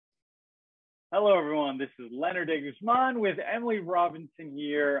Hello, everyone. This is Lenard Guzman with Emily Robinson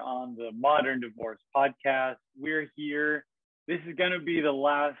here on the Modern Divorce Podcast. We're here. This is going to be the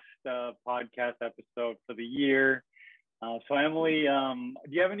last podcast episode for the year. So, Emily, do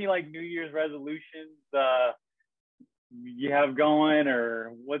you have any New Year's resolutions you have going,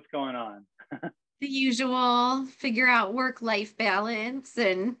 or what's going on? The usual, figure out work-life balance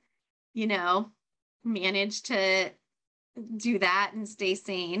and, you know, manage to do that and stay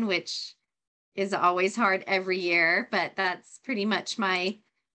sane, which is always hard every year, but that's pretty much my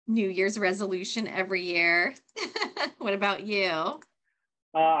New Year's resolution every year. What about you?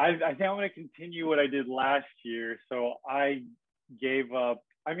 I think I'm going to continue what I did last year. So I gave up.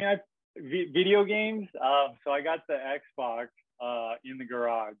 Video games. So I got the Xbox in the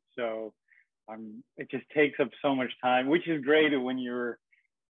garage. So it just takes up so much time, which is great when you're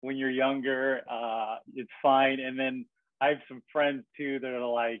younger. It's fine. And then I have some friends too that are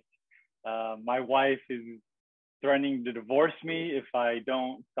like, my wife is threatening to divorce me if I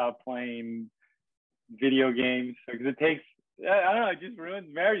don't stop playing video games. Because it takes, I don't know, it just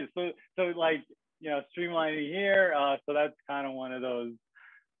ruins marriages. So streamlining here. So that's kind of one of those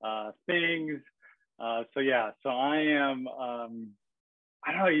things. So I am, I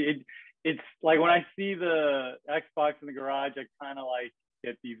don't know, it's like when I see the Xbox in the garage, I kind of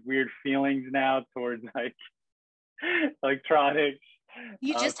get these weird feelings now towards electronics.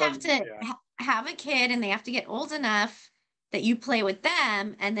 You just have to have a kid and they have to get old enough that you play with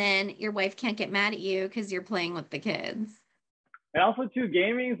them, and then your wife can't get mad at you because you're playing with the kids. And also too,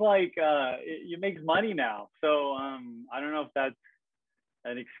 gaming's it makes money now. So I don't know if that's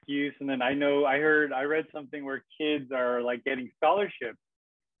an excuse. And then I read something where kids are getting scholarships,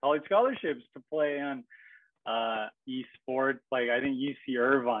 college scholarships to play on esports. I think UC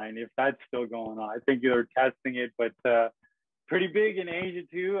Irvine, if that's still going on. I think they're testing it, but pretty big in Asia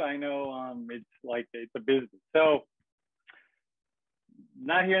too. I know it's a business. So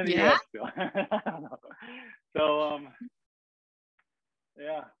not here in the US still. I don't know. So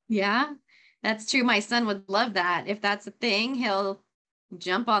yeah. Yeah, that's true. My son would love that. If that's a thing, he'll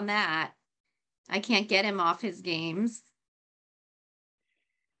jump on that. I can't get him off his games.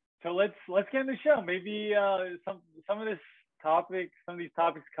 So let's get in the show. Maybe some of these topics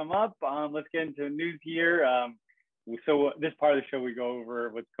come up. Let's get into news here. So this part of the show, we go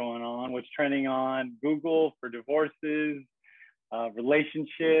over what's going on, what's trending on Google for divorces,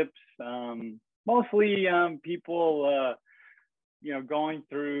 relationships, mostly people, going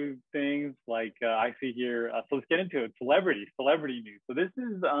through things I see here. So let's get into it. Celebrity news. So this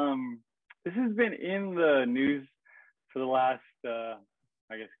has been in the news for the last,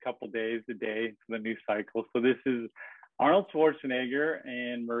 I guess, couple days, a day for the news cycle. So this is Arnold Schwarzenegger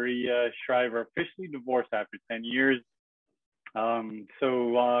and Maria Shriver officially divorced after 10 years.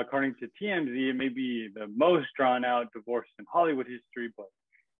 According to TMZ, it may be the most drawn out divorce in Hollywood history, but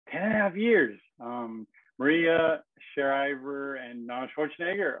 10 and a half years. Maria Shriver and Arnold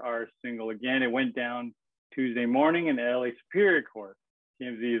Schwarzenegger are single again. It went down Tuesday morning in the LA Superior Court.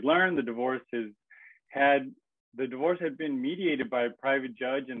 TMZ has learned the divorce had been mediated by a private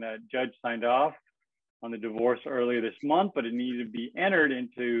judge, and that judge signed off on the divorce earlier this month, but it needed to be entered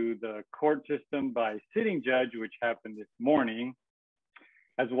into the court system by a sitting judge, which happened this morning.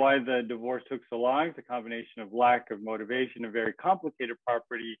 As why the divorce took so long, it's a combination of lack of motivation, a very complicated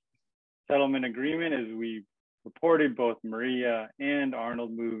property settlement agreement. As we reported, both Maria and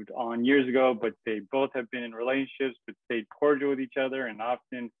Arnold moved on years ago, but they both have been in relationships, but stayed cordial with each other and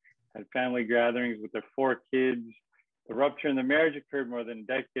often had family gatherings with their 4 kids. The rupture in the marriage occurred more than a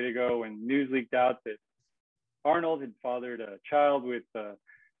decade ago when news leaked out that Arnold had fathered a child with the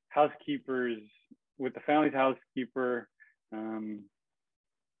family's housekeeper. So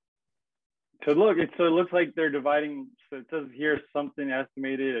it looks like they're dividing. So it says here something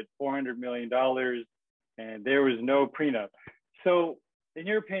estimated at $400 million, and there was no prenup. So, in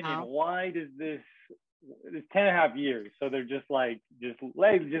your opinion, why does this 10 and a half years? So they're just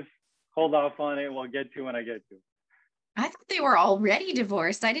hold off on it. We'll get to when I get to it. I thought they were already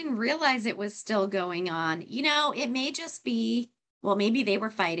divorced. I didn't realize it was still going on. It may just be, well, maybe they were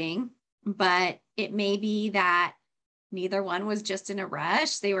fighting, but it may be that neither one was just in a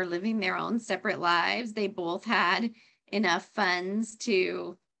rush. They were living their own separate lives. They both had enough funds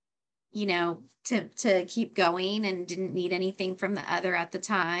to keep going and didn't need anything from the other at the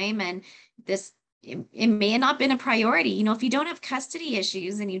time. And it may have not been a priority. If you don't have custody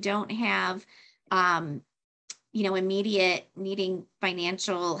issues and you don't have, immediate needing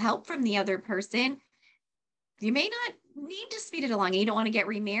financial help from the other person, you may not need to speed it along. You don't want to get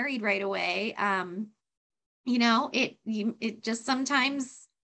remarried right away. It just sometimes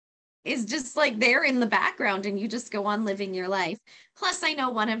is just like there in the background and you just go on living your life. Plus, I know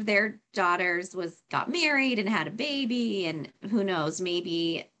one of their daughters got married and had a baby, and who knows,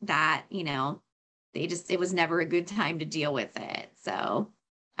 maybe that, it was never a good time to deal with it. So,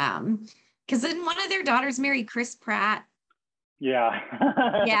 because then one of their daughters married Chris Pratt. Yeah.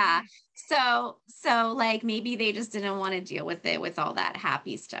 Yeah. So like maybe they just didn't want to deal with it with all that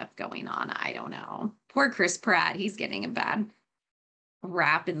happy stuff going on. I don't know. Poor Chris Pratt. He's getting a bad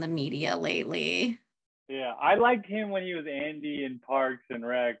rap in the media lately. Yeah, I liked him when he was Andy in Parks and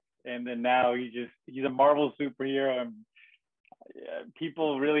Rec, and then now he's a Marvel superhero, and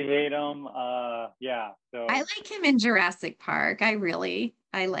people really hate him. Yeah, so I like him in Jurassic Park. I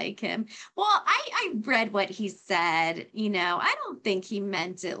like him. Well, I read what he said, I don't think he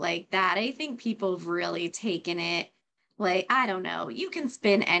meant it like that. I think people have really taken it like, I don't know, you can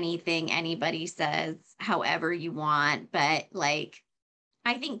spin anything anybody says however you want, but like,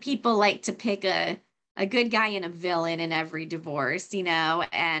 I think people like to pick a good guy and a villain in every divorce,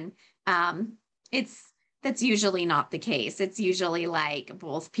 and um, it's that's usually not the case. It's usually like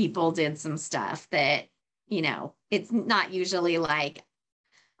both people did some stuff that, it's not usually like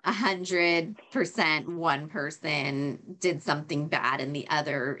 100% one person did something bad and the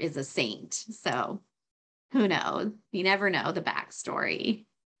other is a saint. So who knows? You never know the backstory.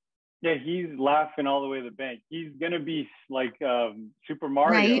 yeah, he's laughing all the way to the bank. He's gonna be like Super Right?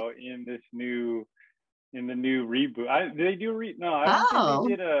 Mario in the new reboot. Did they do no? I don't think they Oh,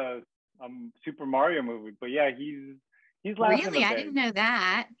 did a Super Mario movie, but yeah, he's laughing the really? I didn't bank. know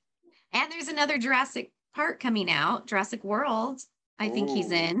that. And there's another Jurassic Park coming out, Jurassic World. I think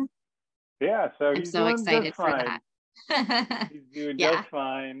he's Oh, in. yeah, so I'm he's so doing just excited for fine. that. He's doing just Yeah.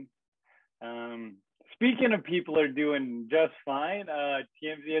 fine. Speaking of people are doing just fine,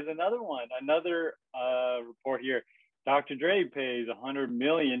 TMZ has another report here. Dr. Dre pays $100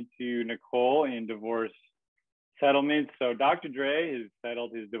 million to Nicole in divorce settlement. So Dr. Dre has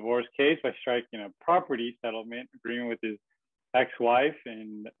settled his divorce case by striking a property settlement agreement with his ex-wife.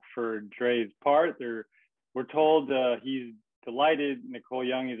 And for Dre's part, we're told he's delighted Nicole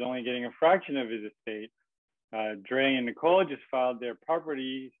Young is only getting a fraction of his estate. Dre and Nicole just filed their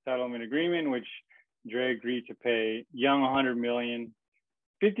property settlement agreement, which Dre agreed to pay Young $100 million,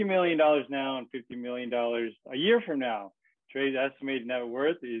 $50 million now, and $50 million a year from now. Dre's estimated net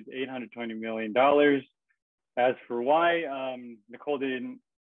worth is $820 million. As for why Nicole didn't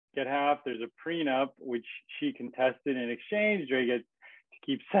get half, there's a prenup which she contested. In exchange, Dre gets to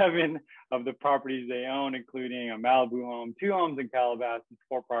keep 7 of the properties they own, including a Malibu home, 2 homes in Calabasas,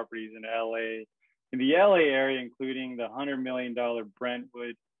 4 properties in the LA area, including the $100 million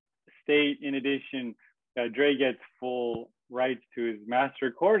Brentwood estate. In addition, Dre gets full rights to his master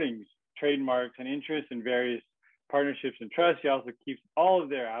recordings, trademarks, and interests in various partnerships and trusts. He also keeps all of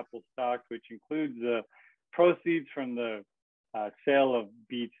their Apple stocks, which includes the proceeds from the sale of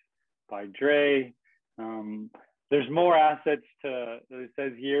Beats by Dre. There's more assets it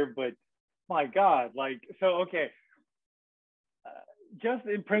says here, but my God, okay. Just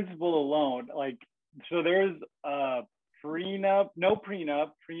in principle alone, so there's a prenup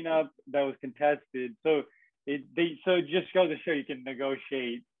that was contested. So it just goes to show you can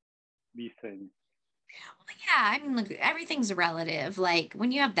negotiate these things. Well, yeah, I mean, look, everything's relative. Like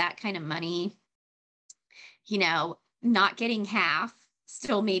when you have that kind of money, not getting half,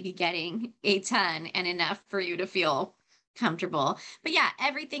 still maybe getting a ton and enough for you to feel comfortable. But yeah,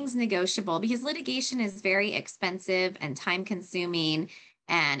 everything's negotiable because litigation is very expensive and time consuming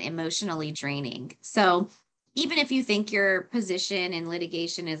and emotionally draining. So even if you think your position in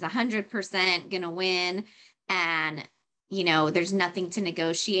litigation is 100% going to win and, there's nothing to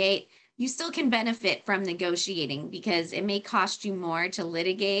negotiate, you still can benefit from negotiating because it may cost you more to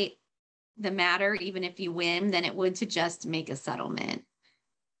litigate the matter, even if you win, than it would to just make a settlement.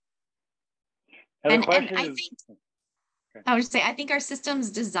 Now the And question I is, think okay. I would say I think our system's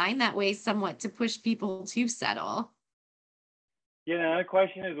designed that way somewhat to push people to settle. Yeah, the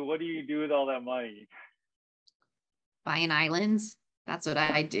question is, what do you do with all that money? Buy an island. That's what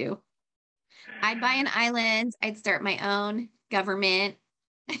I'd do. I'd buy an island. I'd start my own government.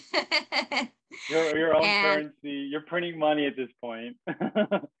 Your own And currency. You're printing money at this point.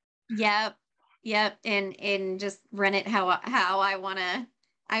 yep, yep, and just run it how I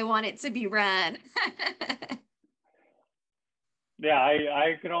want it to be run. Yeah,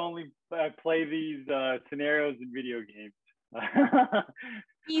 I can only play these scenarios in video games.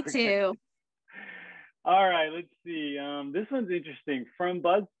 Me Okay. too. All right, let's see. This one's interesting. From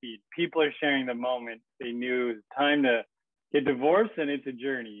BuzzFeed, people are sharing the moment they knew it was time to get divorced, and it's a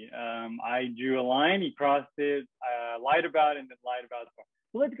journey. I drew a line, he crossed it, lied about it, and then lied about it.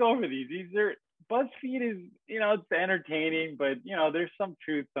 let's go over these. These are BuzzFeed is, it's entertaining, but there's some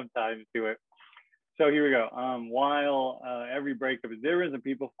truth sometimes to it. So here we go. While every breakup is different, and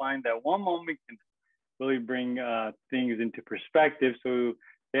people find that one moment can really bring things into perspective. So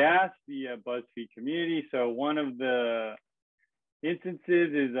they asked the BuzzFeed community. So one of the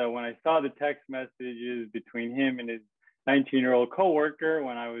instances is when I saw the text messages between him and his 19-year-old coworker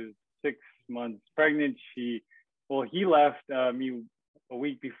when I was 6 months pregnant. He left me a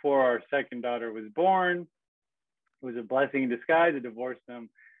week before our second daughter was born. It was a blessing in disguise. I divorced him.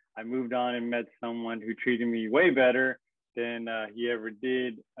 I moved on and met someone who treated me way better than he ever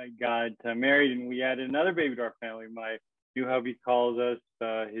did. I got married and we added another baby to our family. My new hubby calls us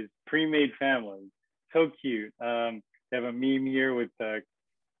his pre-made family. So cute. They have a meme here with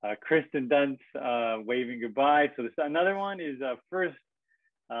Kristen Dunst waving goodbye. So another one is first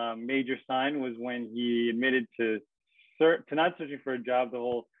major sign was when he admitted to not searching for a job the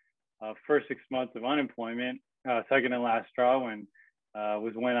whole first 6 months of unemployment. Second and last straw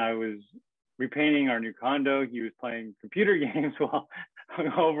was when I was repainting our new condo. He was playing computer games while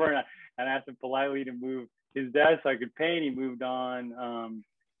hungover, and I asked him politely to move his desk so I could paint. He moved on.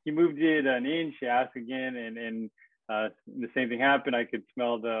 He moved it an inch. He asked again, and the same thing happened. I could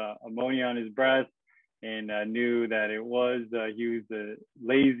smell the ammonia on his breath, and knew that it was he was a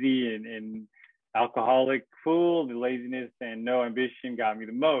lazy and alcoholic fool. The laziness and no ambition got me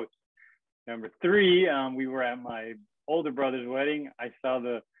the most. Number 3, we were at my older brother's wedding. I saw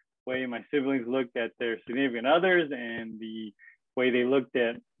the way my siblings looked at their significant others and the way they looked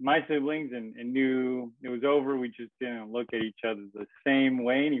at my siblings, and knew it was over. We just didn't look at each other the same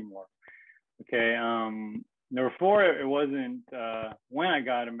way anymore. Okay. Number 4, it wasn't when I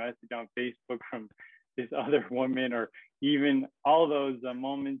got a message on Facebook from this other woman, or even all those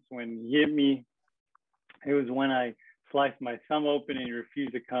moments when he hit me. It was when I sliced my thumb open and he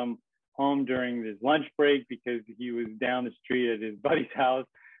refused to come home during his lunch break because he was down the street at his buddy's house.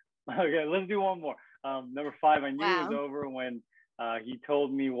 Okay, let's do one more. Number 5, I knew it was over when he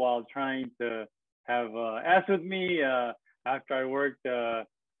told me while trying to have ass with me after I worked a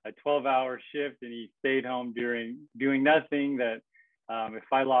 12-hour shift, and he stayed home doing nothing, that if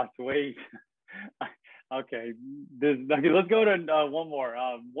I lost weight. Okay, let's go to one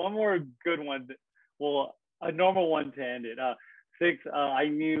more good one. Well, a normal one to end it. 6, I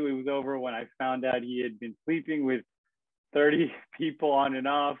knew it was over when I found out he had been sleeping with 30 people on and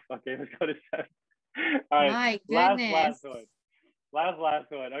off. Okay, let's go to 7. All right, My goodness.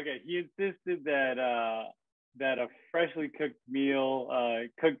 last one. Okay, he insisted that a freshly cooked meal,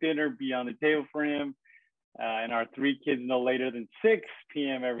 cooked dinner be on the table for him and our 3 kids no later than 6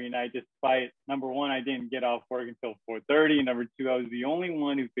 p.m. every night, despite, number 1, I didn't get off work until 4:30. Number 2, I was the only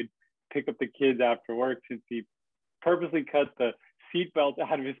one who could pick up the kids after work, since he purposely cut the seatbelt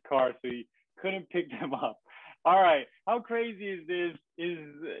out of his car so he couldn't pick them up. All right, how crazy is this?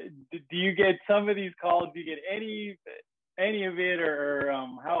 Do you get some of these calls? Do you get any of it,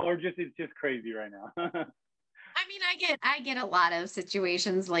 or just it's just crazy right now? I mean, I get a lot of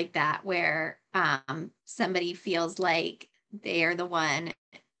situations like that where somebody feels like they are the one,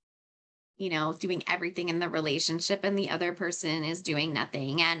 doing everything in the relationship and the other person is doing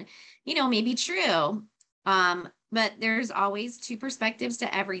nothing. And, maybe true. But there's always 2 perspectives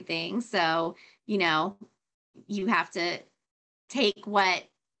to everything. So, you have to take what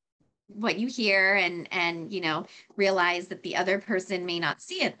you hear and realize that the other person may not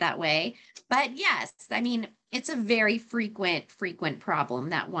see it that way. But yes, I mean, it's a very frequent problem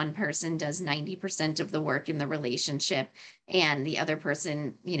that one person does 90% of the work in the relationship and the other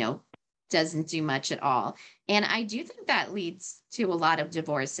person, doesn't do much at all. And I do think that leads to a lot of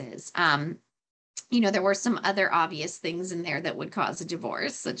divorces. There were some other obvious things in there that would cause a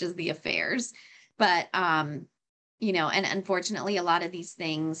divorce, such as the affairs. But, and unfortunately, a lot of these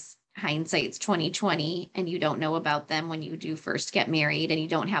things, hindsight's 2020, and you don't know about them when you do first get married, and you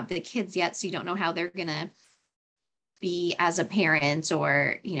don't have the kids yet, so you don't know how they're going to be as a parent,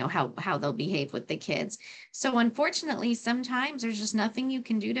 or, how they'll behave with the kids. So unfortunately, sometimes there's just nothing you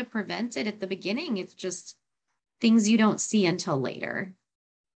can do to prevent it at the beginning. It's just things you don't see until later.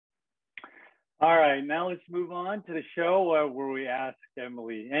 All right, now let's move on to the show where we ask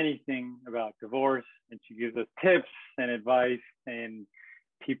Emily anything about divorce, and she gives us tips and advice, and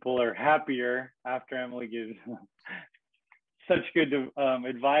people are happier after Emily gives such good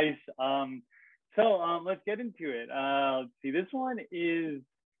advice. So let's get into it. Let's see, this one is,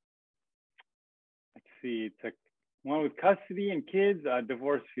 it's a one with custody and kids.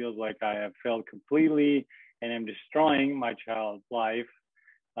 Divorce feels like I have failed completely and am destroying my child's life.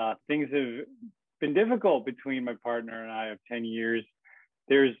 Things have been difficult between my partner and I of 10 years.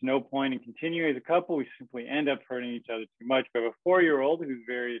 There's no point in continuing as a couple. We simply end up hurting each other too much. We have a 4-year-old who's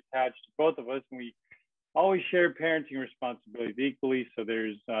very attached to both of us, and we always share parenting responsibilities equally. So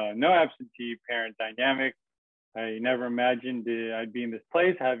there's no absentee parent dynamic. I never imagined I'd be in this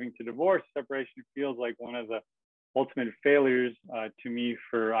place having to divorce. Separation feels like one of the ultimate failures to me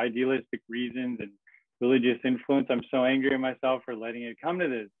for idealistic reasons and religious influence. I'm so angry at myself for letting it come to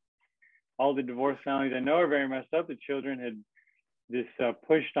this. All the divorced families I know are very messed up. The children had this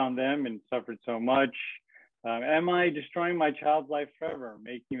pushed on them and suffered so much. Am I destroying my child's life forever,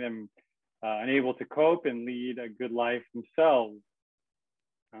 making them unable to cope and lead a good life themselves?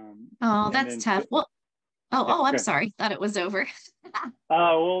 Oh, that's tough. Well, I'm sorry. Thought it was over.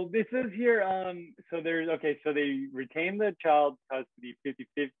 Well, this is here. So they retain the child custody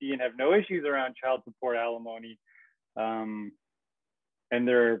 50-50 and have no issues around child support alimony. And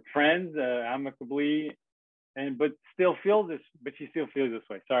they're friends amicably, but she still feels this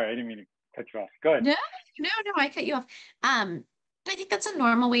way. Sorry, I didn't mean to cut you off. Go ahead. No, I cut you off. I think that's a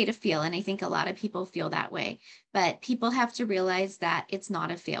normal way to feel. And I think a lot of people feel that way, but people have to realize that it's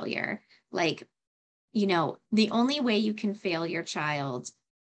not a failure. Like, the only way you can fail your child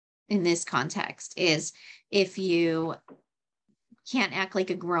in this context is if you can't act like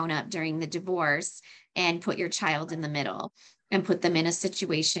a grown-up during the divorce and put your child in the middle and put them in a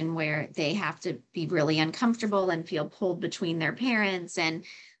situation where they have to be really uncomfortable and feel pulled between their parents and,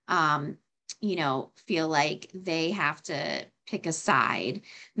 feel like they have to pick a side.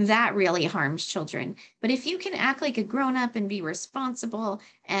 That really harms children. But if you can act like a grown-up and be responsible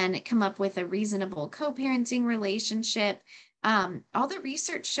and come up with a reasonable co-parenting relationship, all the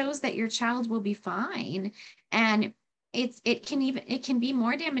research shows that your child will be fine. And it can be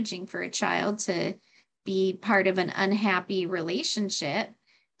more damaging for a child to be part of an unhappy relationship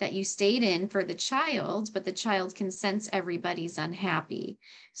that you stayed in for the child, but the child can sense everybody's unhappy.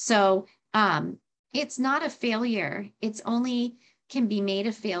 So it's not a failure. It's only can be made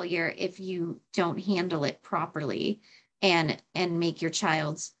a failure if you don't handle it properly and make your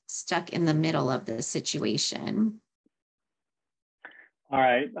child stuck in the middle of the situation. All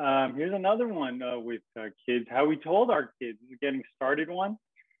right. Here's another one with kids, how we told our kids. This is a getting started one.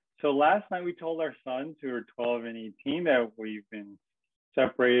 So last night we told our sons who are 12 and 18 that we've been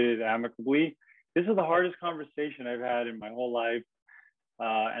separated amicably. This is the hardest conversation I've had in my whole life.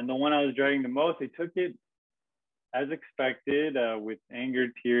 And the one I was dreading the most. They took it as expected with anger,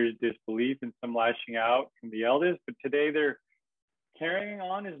 tears, disbelief, and some lashing out from the eldest. But today they're carrying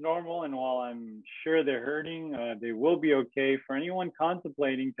on as normal. And while I'm sure they're hurting, they will be okay. For anyone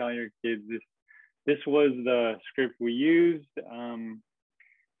contemplating telling your kids this was the script we used.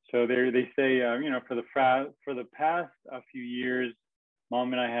 So they say, for the past few years,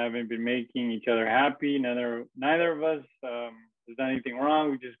 Mom and I haven't been making each other happy. Neither of us has done anything wrong.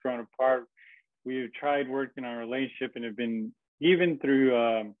 We've just grown apart. We've tried working on our relationship and have been even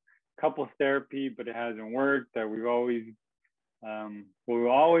through couples therapy, but it hasn't worked. That we always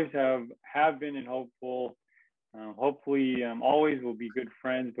have been and hopeful. Hopefully, always will be good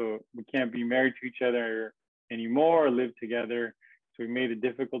friends, but we can't be married to each other anymore or live together. So we made a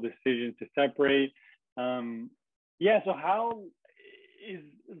difficult decision to separate.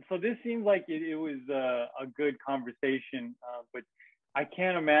 So this seems like it was a good conversation, but I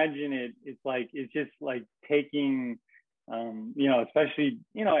can't imagine it. It's just like taking, especially,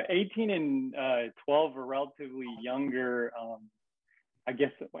 18 and 12 are relatively younger, I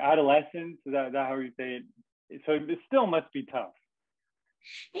guess, adolescents. Is that how you say it? So it still must be tough.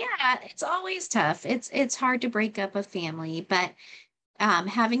 Yeah, it's always tough. It's hard to break up a family, but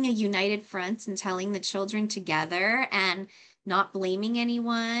having a united front and telling the children together and not blaming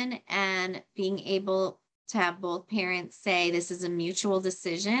anyone and being able to have both parents say this is a mutual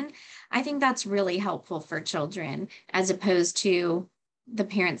decision, I think that's really helpful for children, as opposed to the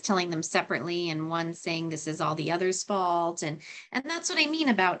parents telling them separately and one saying this is all the other's fault. And that's what I mean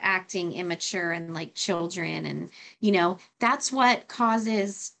about acting immature and like children. And, that's what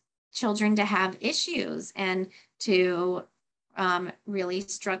causes children to have issues and to really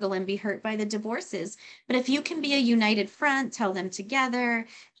struggle and be hurt by the divorces. But if you can be a united front, tell them together,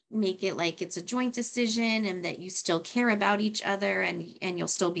 make it like it's a joint decision and that you still care about each other and you'll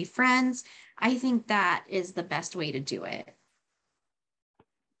still be friends, I think that is the best way to do it.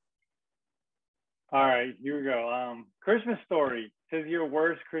 All right, here we go. Christmas story. Says your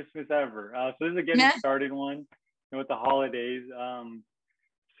worst Christmas ever. So this is a getting started one with the holidays.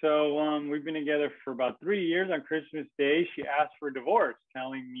 So we've been together for about 3 years. On Christmas Day, she asked for a divorce,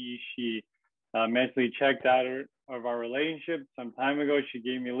 telling me she mentally checked out of our relationship. Some time ago, she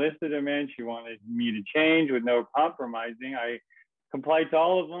gave me a list of demands she wanted me to change with no compromising. I complied to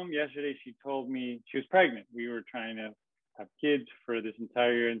all of them. Yesterday, she told me she was pregnant. We were trying to have kids for this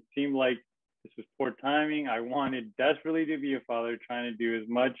entire year, and it seemed like this was poor timing. I wanted desperately to be a father, trying to do as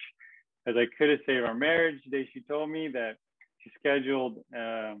much as I could to save our marriage. Today, she told me that she scheduled,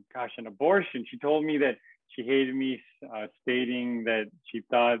 an abortion. She told me that she hated me, stating that she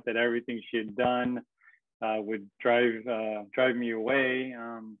thought that everything she had done would drive me away.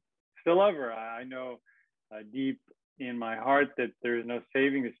 Still love her. I know deep in my heart that there's no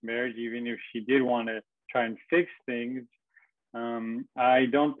saving this marriage, even if she did want to try and fix things. I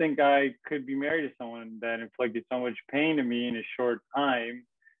don't think I could be married to someone that inflicted so much pain to me in a short time.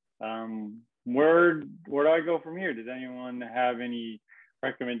 Where do I go from here? Does anyone have any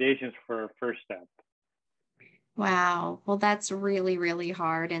recommendations for a first step? Wow. Well, that's really, really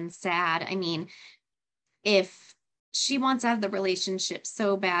hard and sad. I mean, if she wants out of the relationship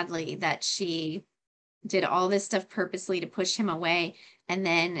so badly that she did all this stuff purposely to push him away and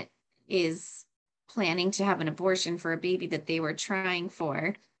then is planning to have an abortion for a baby that they were trying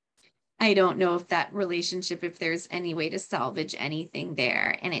for, I don't know if that relationship, if there's any way to salvage anything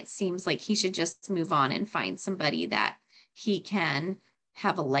there. And it seems like he should just move on and find somebody that he can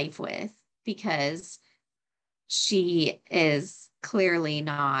have a life with, because she is clearly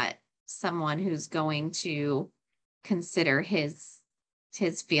not someone who's going to consider his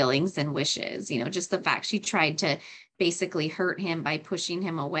feelings and wishes. Just the fact she tried to basically hurt him by pushing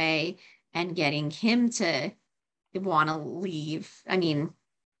him away and getting him to want to leave. I mean,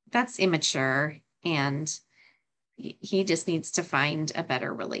 that's immature, and he just needs to find a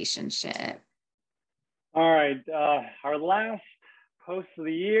better relationship. All right, our last post of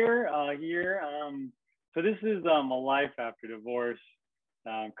the year here. So this is a life after divorce.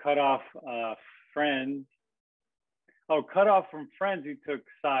 Cut off friends. Oh, cut off from friends who took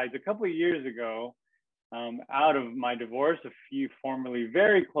sides. A couple of years ago, out of my divorce, a few formerly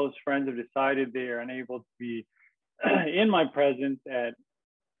very close friends have decided they are unable to be in my presence at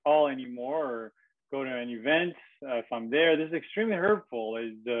all anymore, or go to any events if I'm there. This is extremely hurtful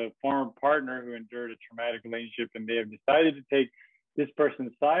as a former partner who endured a traumatic relationship, and they have decided to take this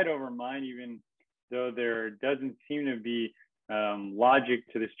person's side over mine, even though there doesn't seem to be logic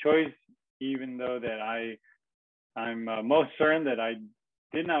to this choice, even though that I'm most certain that I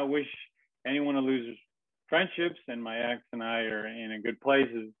did not wish anyone to lose friendships, and my ex and I are in a good place.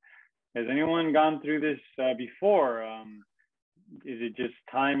 Has anyone gone through this before? Is it just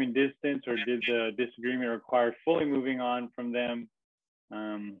time and distance, or did the disagreement require fully moving on from them?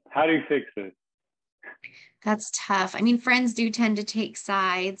 How do you fix this? That's tough. I mean, friends do tend to take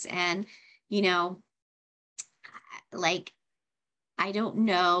sides, and, you know, like, I don't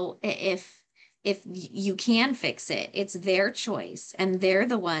know if you can fix it. It's their choice, and they're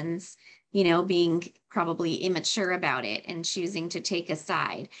the ones, being probably immature about it and choosing to take a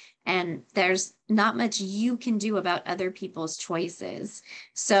side. And there's not much you can do about other people's choices.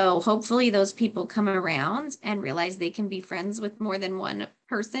 So hopefully those people come around and realize they can be friends with more than one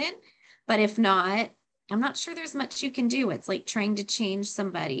person. But if not, I'm not sure there's much you can do. It's like trying to change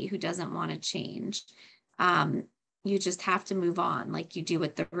somebody who doesn't want to change. You just have to move on like you do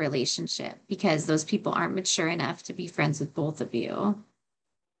with the relationship, because those people aren't mature enough to be friends with both of you.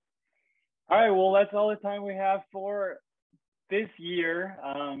 All right, well, that's all the time we have for this year.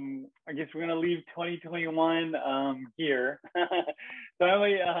 I guess we're going to leave 2021 here. So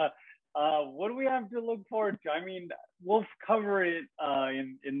anyway, what do we have to look forward to? I mean, we'll cover it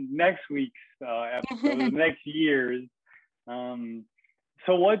in next week's episode, next year's.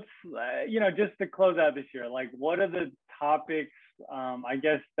 So what's, just to close out this year, like, what are the topics, I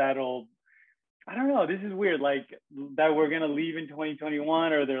guess I don't know, this is weird, like, that we're going to leave in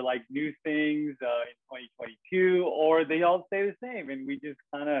 2021, or they're like new things in 2022, or they all stay the same and we just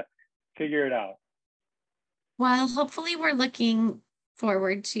kind of figure it out? Well, hopefully we're looking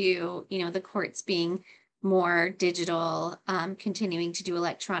forward to, the courts being more digital, continuing to do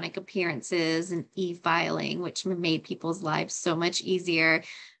electronic appearances and e-filing, which made people's lives so much easier.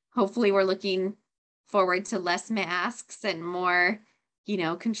 Hopefully we're looking forward to less masks and more,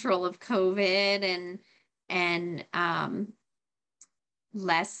 control of COVID, and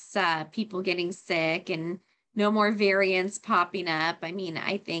less people getting sick, and no more variants popping up. I mean,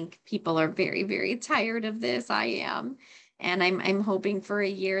 I think people are very, very tired of this. I am. And I'm hoping for a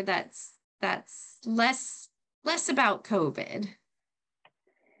year that's less about COVID.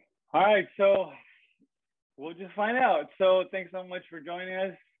 All right, so we'll just find out. So thanks so much for joining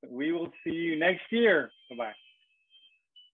us. We will see you next year. Bye-bye.